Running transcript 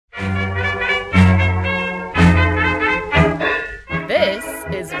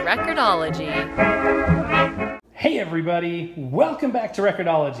is Record-ology. Hey everybody, welcome back to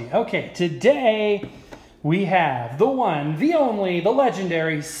Record-ology. Okay, today we have the one, the only, the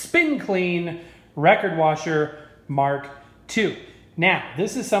legendary Spin Clean Record Washer Mark II. Now,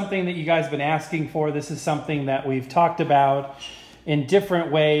 this is something that you guys have been asking for. This is something that we've talked about in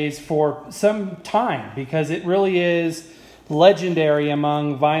different ways for some time because it really is legendary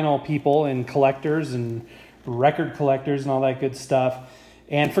among vinyl people and collectors and record collectors and all that good stuff,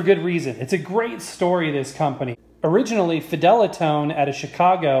 and for good reason. It's a great story, this company. Originally, Fidelitone out of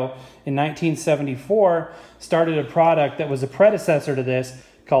Chicago in 1974 started a product that was a predecessor to this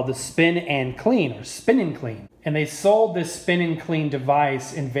called the Spin and Clean, or Spin and Clean. And they sold this Spin and Clean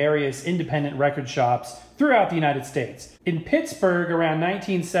device in various independent record shops throughout the United States. In Pittsburgh around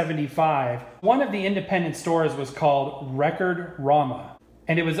 1975, one of the independent stores was called Record-Rama,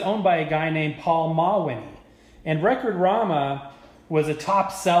 and it was owned by a guy named Paul Mawhinney. And Record-Rama was a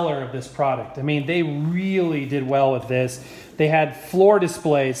top seller of this product. I mean, they really did well with this. They had floor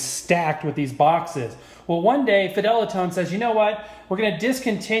displays stacked with these boxes. Well, one day, Fidelitone says, you know what? We're gonna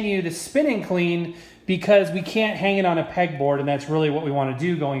discontinue the Spin and Clean because we can't hang it on a pegboard, and that's really what we wanna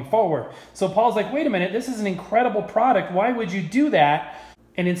do going forward. So Paul's like, wait a minute, this is an incredible product. Why would you do that?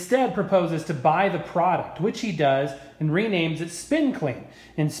 And instead proposes to buy the product, which he does, and renames it Spin Clean.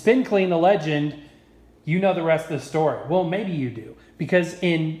 And Spin Clean, the legend, you know the rest of the story. Well, maybe you do. Because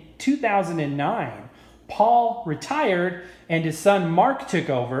in 2009, Paul retired and his son Mark took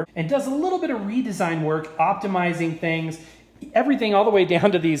over and does a little bit of redesign work, optimizing things, everything all the way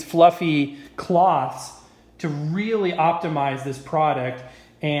down to these fluffy cloths to really optimize this product.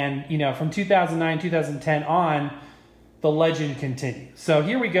 And, you know, from 2009, 2010 on, the legend continues. So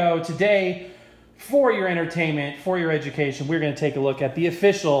here we go. Today, for your entertainment, for your education, we're going to take a look at the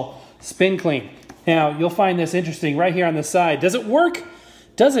official Spin Clean. Now, you'll find this interesting right here on the side. Does it work?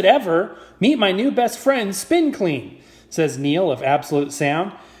 Does it ever? Meet my new best friend, Spin Clean, says Neil of Absolute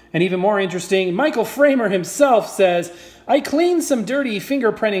Sound. And even more interesting, Michael Framer himself says, I cleaned some dirty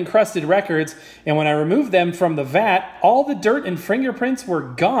fingerprint-encrusted records, and when I removed them from the vat, all the dirt and fingerprints were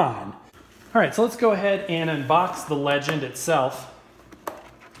gone. All right, so let's go ahead and unbox the legend itself.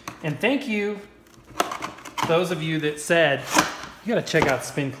 And thank you, those of you that said, you gotta check out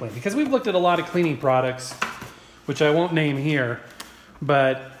Spin Clean, because we've looked at a lot of cleaning products, which I won't name here,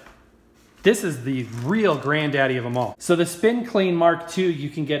 but this is the real granddaddy of them all. So the Spin Clean Mark II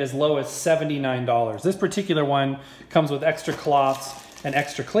you can get as low as $79. This particular one comes with extra cloths and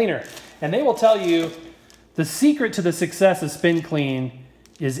extra cleaner. And they will tell you the secret to the success of Spin Clean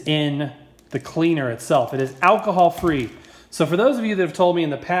is in the cleaner itself. It is alcohol-free. So for those of you that have told me in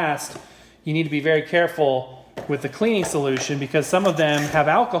the past, you need to be very careful with the cleaning solution because some of them have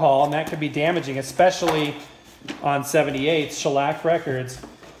alcohol and that could be damaging, especially on 78 shellac records.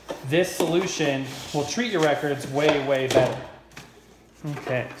 This solution will treat your records way, way better.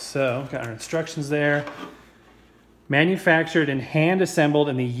 Okay, so got our instructions there. Manufactured and hand assembled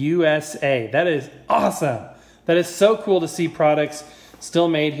in the USA. That is awesome. That is so cool to see products still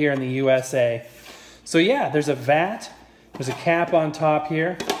made here in the USA. So yeah, there's a vat, there's a cap on top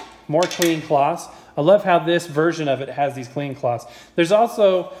here, more cleaning cloths. I love how this version of it has these clean cloths. There's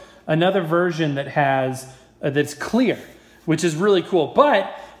also another version that has that's clear, which is really cool.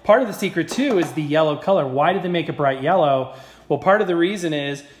 But part of the secret too is the yellow color. Why did they make it bright yellow? Well, part of the reason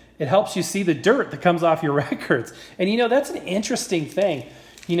is it helps you see the dirt that comes off your records. And you know, that's an interesting thing.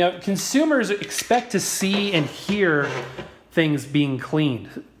 You know, consumers expect to see and hear things being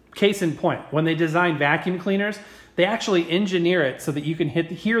cleaned. Case in point, when they design vacuum cleaners, they actually engineer it so that you can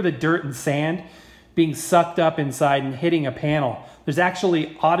hear the dirt and sand being sucked up inside and hitting a panel. There's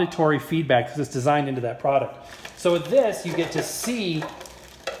actually auditory feedback because it's designed into that product. So with this, you get to see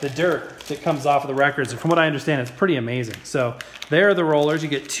the dirt that comes off of the records. And from what I understand, it's pretty amazing. So there are the rollers. You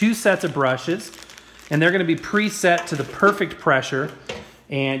get 2 sets of brushes, and they're gonna be preset to the perfect pressure.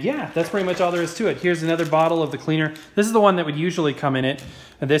 And yeah, that's pretty much all there is to it. Here's another bottle of the cleaner. This is the one that would usually come in it.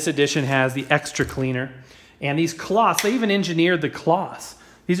 And this edition has the extra cleaner. And these cloths, they even engineered the cloths.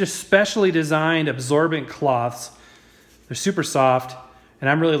 These are specially designed absorbent cloths. They're super soft, and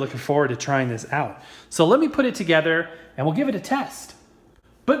I'm really looking forward to trying this out. So let me put it together, and we'll give it a test.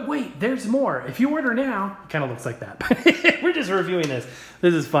 But wait, there's more. If you order now, it kind of looks like that. We're just reviewing this.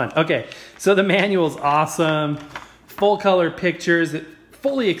 This is fun. Okay, so the manual's awesome. Full color pictures. It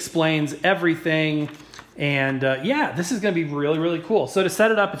fully explains everything. And yeah, this is gonna be really, really cool. So to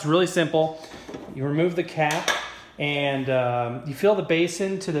set it up, it's really simple. You remove the cap, and you fill the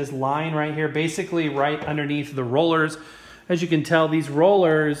basin to this line right here, basically right underneath the rollers. As you can tell, these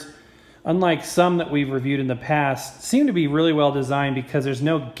rollers unlike some that we've reviewed in the past, seem to be really well designed because there's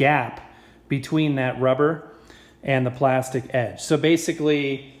no gap between that rubber and the plastic edge. So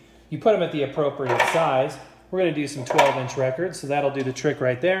basically, you put them at the appropriate size. We're gonna do some 12-inch records, so that'll do the trick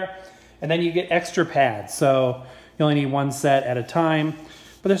right there. And then you get extra pads. So you only need one set at a time,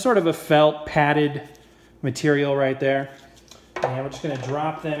 but they're sort of a felt padded material right there. And we're just gonna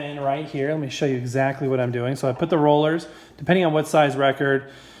drop them in right here. Let me show you exactly what I'm doing. So I put the rollers, depending on what size record,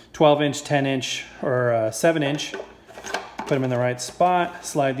 12-inch, 10-inch, or 7-inch. Put them in the right spot,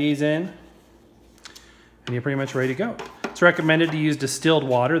 slide these in, and you're pretty much ready to go. It's recommended to use distilled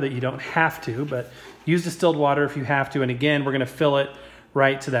water, that you don't have to, but use distilled water if you have to. And again, we're gonna fill it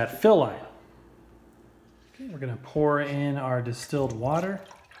right to that fill line. Okay, we're gonna pour in our distilled water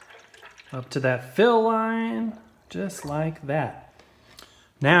up to that fill line, just like that.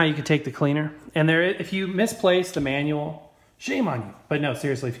 Now you can take the cleaner, and if you misplace the manual, shame on you. But no,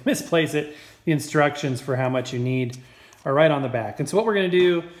 seriously, if you misplace it, the instructions for how much you need are right on the back. And so what we're gonna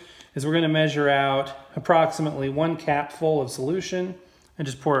do is we're gonna measure out approximately 1 cap full of solution and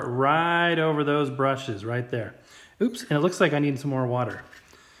just pour it right over those brushes right there. Oops, and it looks like I need some more water.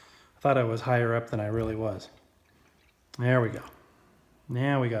 I thought I was higher up than I really was. There we go.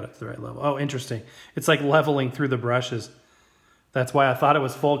 Now we got it to the right level. Oh, interesting. It's like leveling through the brushes. That's why I thought it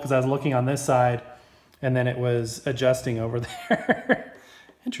was full, because I was looking on this side and then it was adjusting over there.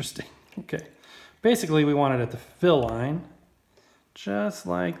 Interesting. Okay. Basically, we want it at the fill line, just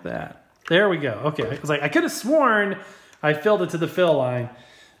like that. There we go. Okay. I was like, I could have sworn I filled it to the fill line,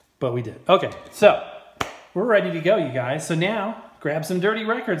 but we did. Okay. So we're ready to go, you guys. So now grab some dirty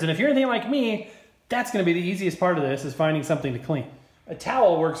records. And if you're anything like me, that's going to be the easiest part of this, is finding something to clean. A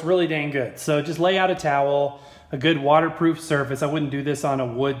towel works really dang good. So just lay out a towel, a good waterproof surface. I wouldn't do this on a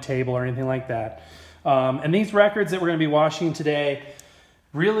wood table or anything like that. And these records that we're going to be washing today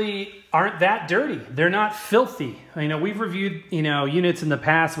really aren't that dirty. They're not filthy. You know, we've reviewed, units in the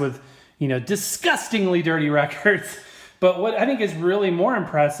past with, disgustingly dirty records. But what I think is really more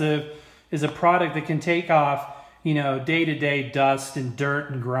impressive is a product that can take off, day-to-day dust and dirt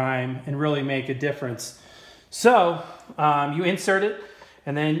and grime and really make a difference. So you insert it,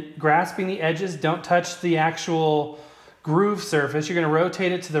 and then grasping the edges, don't touch the actual groove surface. You're going to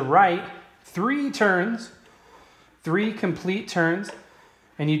rotate it to the right 3 turns, 3 complete turns,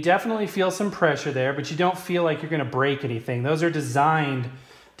 and you definitely feel some pressure there, but you don't feel like you're going to break anything. Those are designed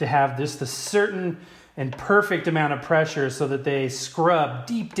to have just the certain and perfect amount of pressure so that they scrub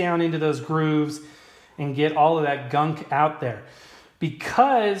deep down into those grooves and get all of that gunk out there.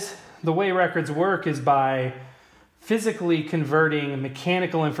 Because the way records work is by physically converting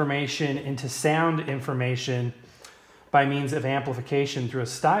mechanical information into sound information by means of amplification through a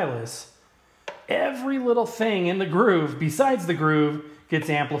stylus, every little thing in the groove, besides the groove, gets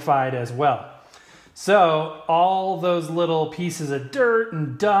amplified as well. So all those little pieces of dirt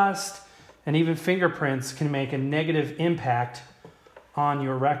and dust and even fingerprints can make a negative impact on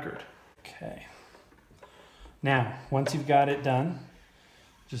your record. Okay. Now, once you've got it done,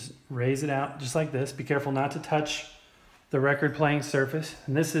 just raise it out just like this. Be careful not to touch the record playing surface.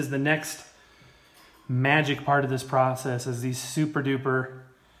 And this is the next magic part of this process, is these super duper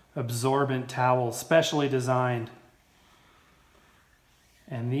absorbent towels, specially designed.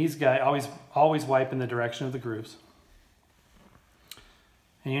 And these guys always wipe in the direction of the grooves.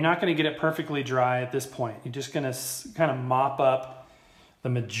 And you're not going to get it perfectly dry at this point. You're just going to kind of mop up the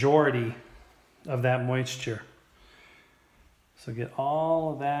majority of that moisture. So get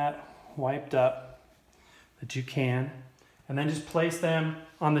all of that wiped up that you can, and then just place them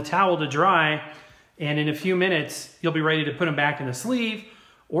on the towel to dry, and in a few minutes you'll be ready to put them back in the sleeve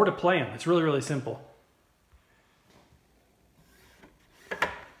or to play them. It's really, really simple.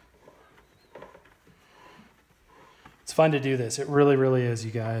 It's fun to do this. It really, really is,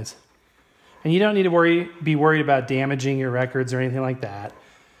 you guys. And you don't need to be worried about damaging your records or anything like that.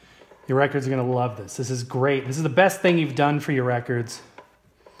 Your records are going to love this. This is great. This is the best thing you've done for your records.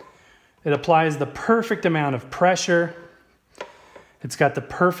 It applies the perfect amount of pressure. It's got the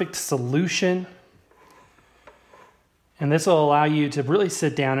perfect solution. And this will allow you to really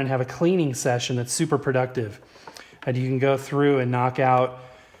sit down and have a cleaning session that's super productive. And you can go through and knock out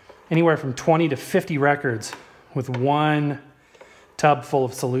anywhere from 20 to 50 records with one tub full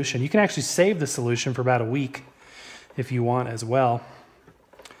of solution. You can actually save the solution for about a week if you want as well.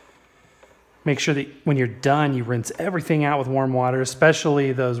 Make sure that when you're done, you rinse everything out with warm water,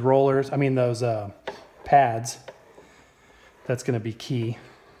 especially those rollers, those pads. That's going to be key.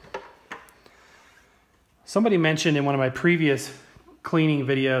 Somebody mentioned in one of my previous cleaning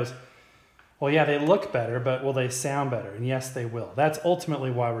videos Well, yeah, they look better, but will they sound better? And yes, they will. That's ultimately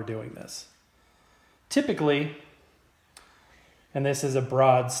why we're doing this. Typically, and this is a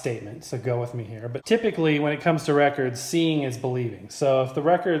broad statement, so go with me here, but typically when it comes to records, seeing is believing. So if the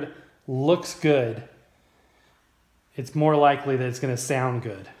record looks good, it's more likely that it's going to sound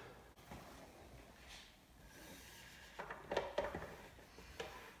good.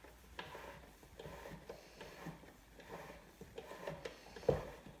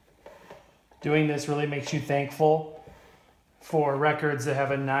 Doing this really makes you thankful for records that have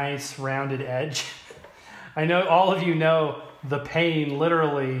a nice rounded edge. I know all of you know the pain,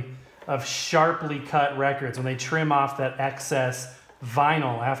 literally, of sharply cut records when they trim off that excess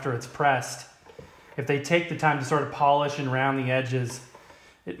vinyl after it's pressed. If they take the time to sort of polish and round the edges,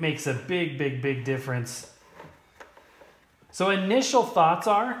 it makes a big, big, big difference. So initial thoughts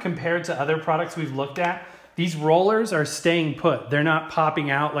are, compared to other products we've looked at, these rollers are staying put. They're not popping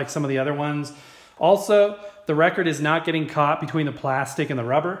out like some of the other ones. Also, the record is not getting caught between the plastic and the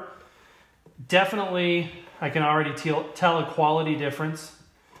rubber. Definitely, I can already tell a quality difference.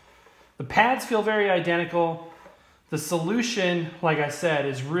 The pads feel very identical. The solution, like I said,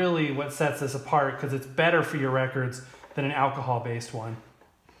 is really what sets this apart because it's better for your records than an alcohol-based one.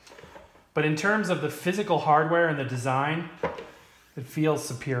 But in terms of the physical hardware and the design, it feels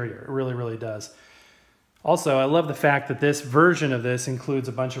superior. It really, really does. Also, I love the fact that this version of this includes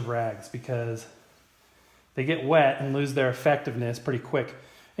a bunch of rags because they get wet and lose their effectiveness pretty quick.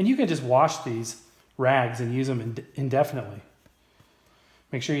 And you can just wash these rags and use them indefinitely.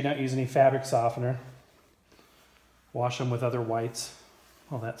 Make sure you don't use any fabric softener. Wash them with other whites,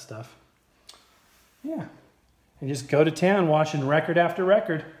 all that stuff. Yeah, and just go to town washing record after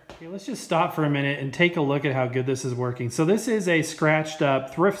record. Okay, let's just stop for a minute and take a look at how good this is working. So this is a scratched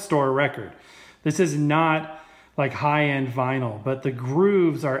up thrift store record. This is not like high-end vinyl, but the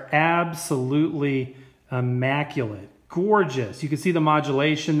grooves are absolutely immaculate. Gorgeous. You can see the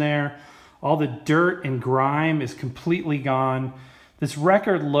modulation there. All the dirt and grime is completely gone. This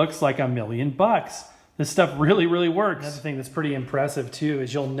record looks like $1 million. This stuff really, really works. Another thing that's pretty impressive too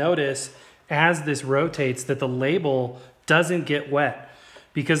is you'll notice as this rotates that the label doesn't get wet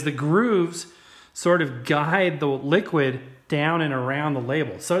because the grooves sort of guide the liquid down and around the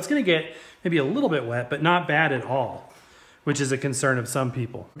label. So it's going to get maybe a little bit wet, but not bad at all, which is a concern of some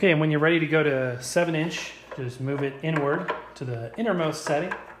people. Okay, and when you're ready to go to 7-inch, just move it inward to the innermost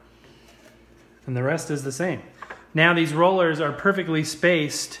setting, and the rest is the same. Now these rollers are perfectly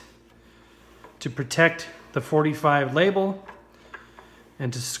spaced to protect the 45 label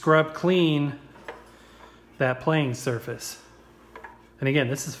and to scrub clean that playing surface. And again,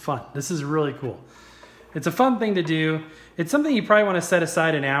 this is fun. This is really cool. It's a fun thing to do. It's something you probably want to set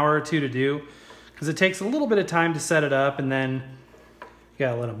aside an hour or two to do because it takes a little bit of time to set it up and then you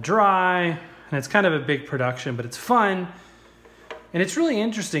gotta let them dry. And it's kind of a big production, but it's fun. And it's really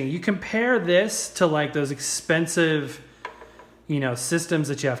interesting. You compare this to like those expensive, systems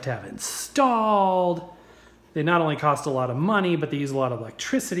that you have to have installed. They not only cost a lot of money, but they use a lot of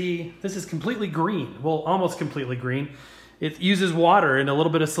electricity. This is completely green. Well, almost completely green. It uses water and a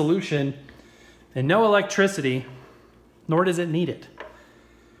little bit of solution and no electricity, nor does it need it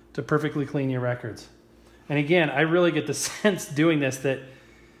to perfectly clean your records. And again, I really get the sense doing this that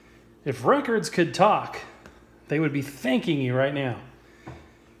if records could talk, they would be thanking you right now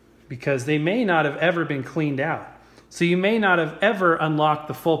because they may not have ever been cleaned out. So you may not have ever unlocked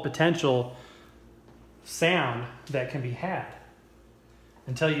the full potential sound that can be had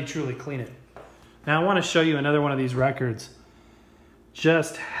until you truly clean it. Now I want to show you another one of these records.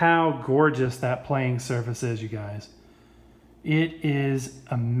 Just how gorgeous that playing surface is, you guys. It is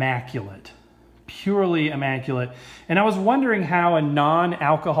immaculate, purely immaculate. And I was wondering how a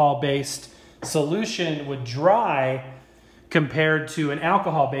non-alcohol based solution would dry compared to an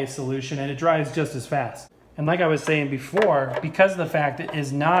alcohol-based solution, and it dries just as fast. And like I was saying before, because of the fact it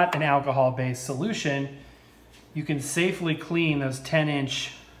is not an alcohol-based solution, you can safely clean those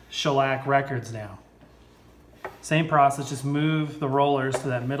 10-inch shellac records now. Same process, just move the rollers to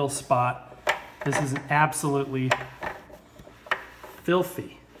that middle spot. This is an absolutely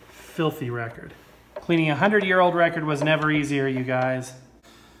filthy, filthy record. Cleaning a 100-year-old record was never easier, you guys.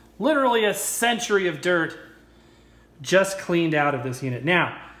 Literally a century of dirt just cleaned out of this unit.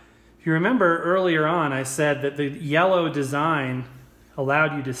 Now, if you remember earlier on, I said that the yellow design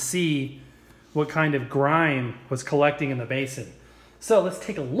allowed you to see what kind of grime was collecting in the basin. So let's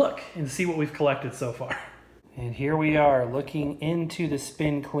take a look and see what we've collected so far. And here we are looking into the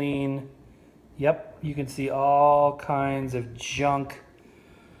spin clean. Yep, you can see all kinds of junk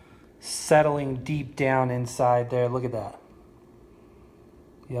settling deep down inside there. Look at that.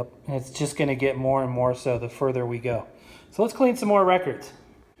 Yep, and it's just gonna get more and more so the further we go. So let's clean some more records.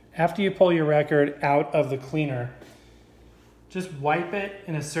 After you pull your record out of the cleaner, just wipe it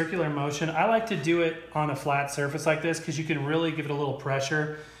in a circular motion. I like to do it on a flat surface like this because you can really give it a little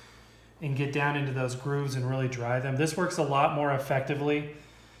pressure and get down into those grooves and really dry them. This works a lot more effectively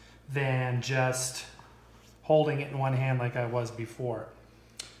than just holding it in one hand like I was before.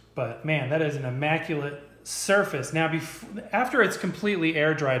 But man, that is an immaculate surface. Now, after it's completely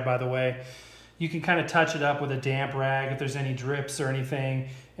air dried, by the way, you can kind of touch it up with a damp rag if there's any drips or anything,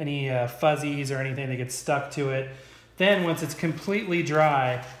 any fuzzies or anything that gets stuck to it. Then once it's completely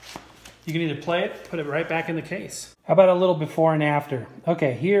dry, you can either play it, put it right back in the case. How about a little before and after?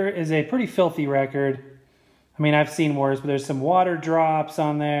 Okay, here is a pretty filthy record. I mean, I've seen worse, but there's some water drops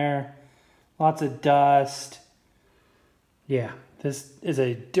on there, lots of dust. Yeah, this is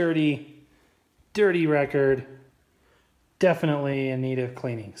a dirty, dirty record. Definitely in need of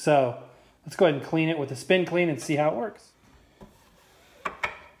cleaning. So let's go ahead and clean it with a spin clean and see how it works.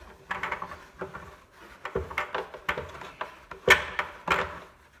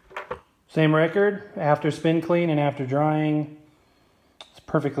 Same record, after spin clean and after drying, it's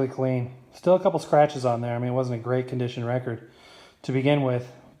perfectly clean. Still a couple scratches on there. I mean, it wasn't a great condition record to begin with,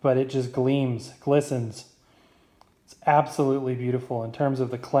 but it just gleams, glistens. It's absolutely beautiful in terms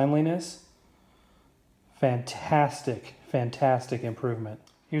of the cleanliness. Fantastic, fantastic improvement.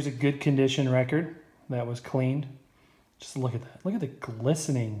 Here's a good condition record that was cleaned. Just look at that. Look at the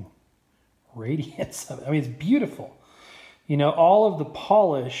glistening radiance of it. I mean, it's beautiful. You know, all of the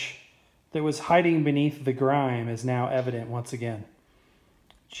polish that was hiding beneath the grime is now evident once again.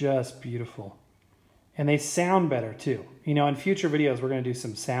 Just beautiful. And they sound better too. You know, in future videos, we're going to do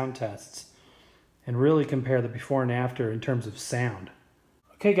some sound tests and really compare the before and after in terms of sound.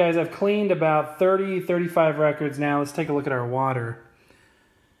 Okay guys, I've cleaned about 30, 35 records now. Let's take a look at our water.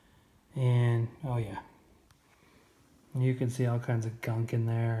 And, oh yeah. You can see all kinds of gunk in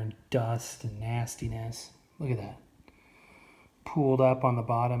there and dust and nastiness. Look at that. Pooled up on the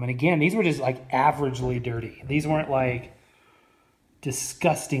bottom. And again, these were just like averagely dirty. These weren't like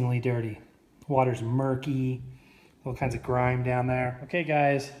disgustingly dirty. Water's murky, all kinds of grime down there. Okay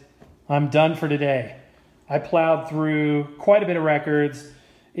guys, I'm done for today. I plowed through quite a bit of records.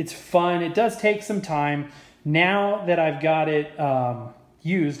 It's fun. It does take some time. Now that I've got it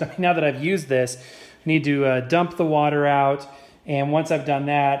used, now that I've used this, I need to dump the water out. And once I've done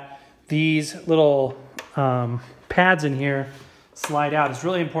that, these little pads in here slide out. It's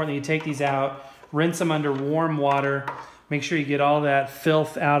really important that you take these out, rinse them under warm water, make sure you get all that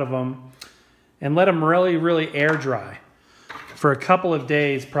filth out of them, and let them really, really air dry for a couple of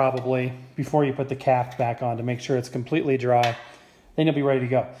days probably before you put the cap back on to make sure it's completely dry. Then you'll be ready to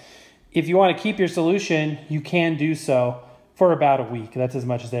go. If you want to keep your solution, you can do so for about a week. That's as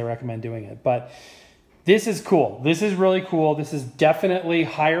much as they recommend doing it. But this is cool. This is really cool. This is definitely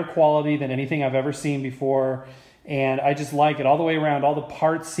higher quality than anything I've ever seen before. And I just like it all the way around. All the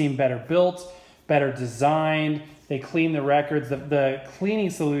parts seem better built, better designed. They clean the records. The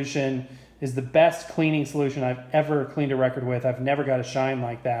cleaning solution is the best cleaning solution I've ever cleaned a record with. I've never got a shine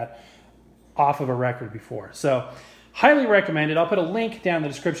like that off of a record before. So highly recommend it. I'll put a link down in the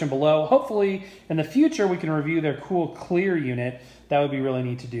description below. Hopefully in the future we can review their cool clear unit. That would be really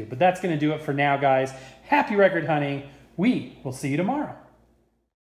neat to do. But that's going to do it for now, guys. Happy record hunting. We will see you tomorrow.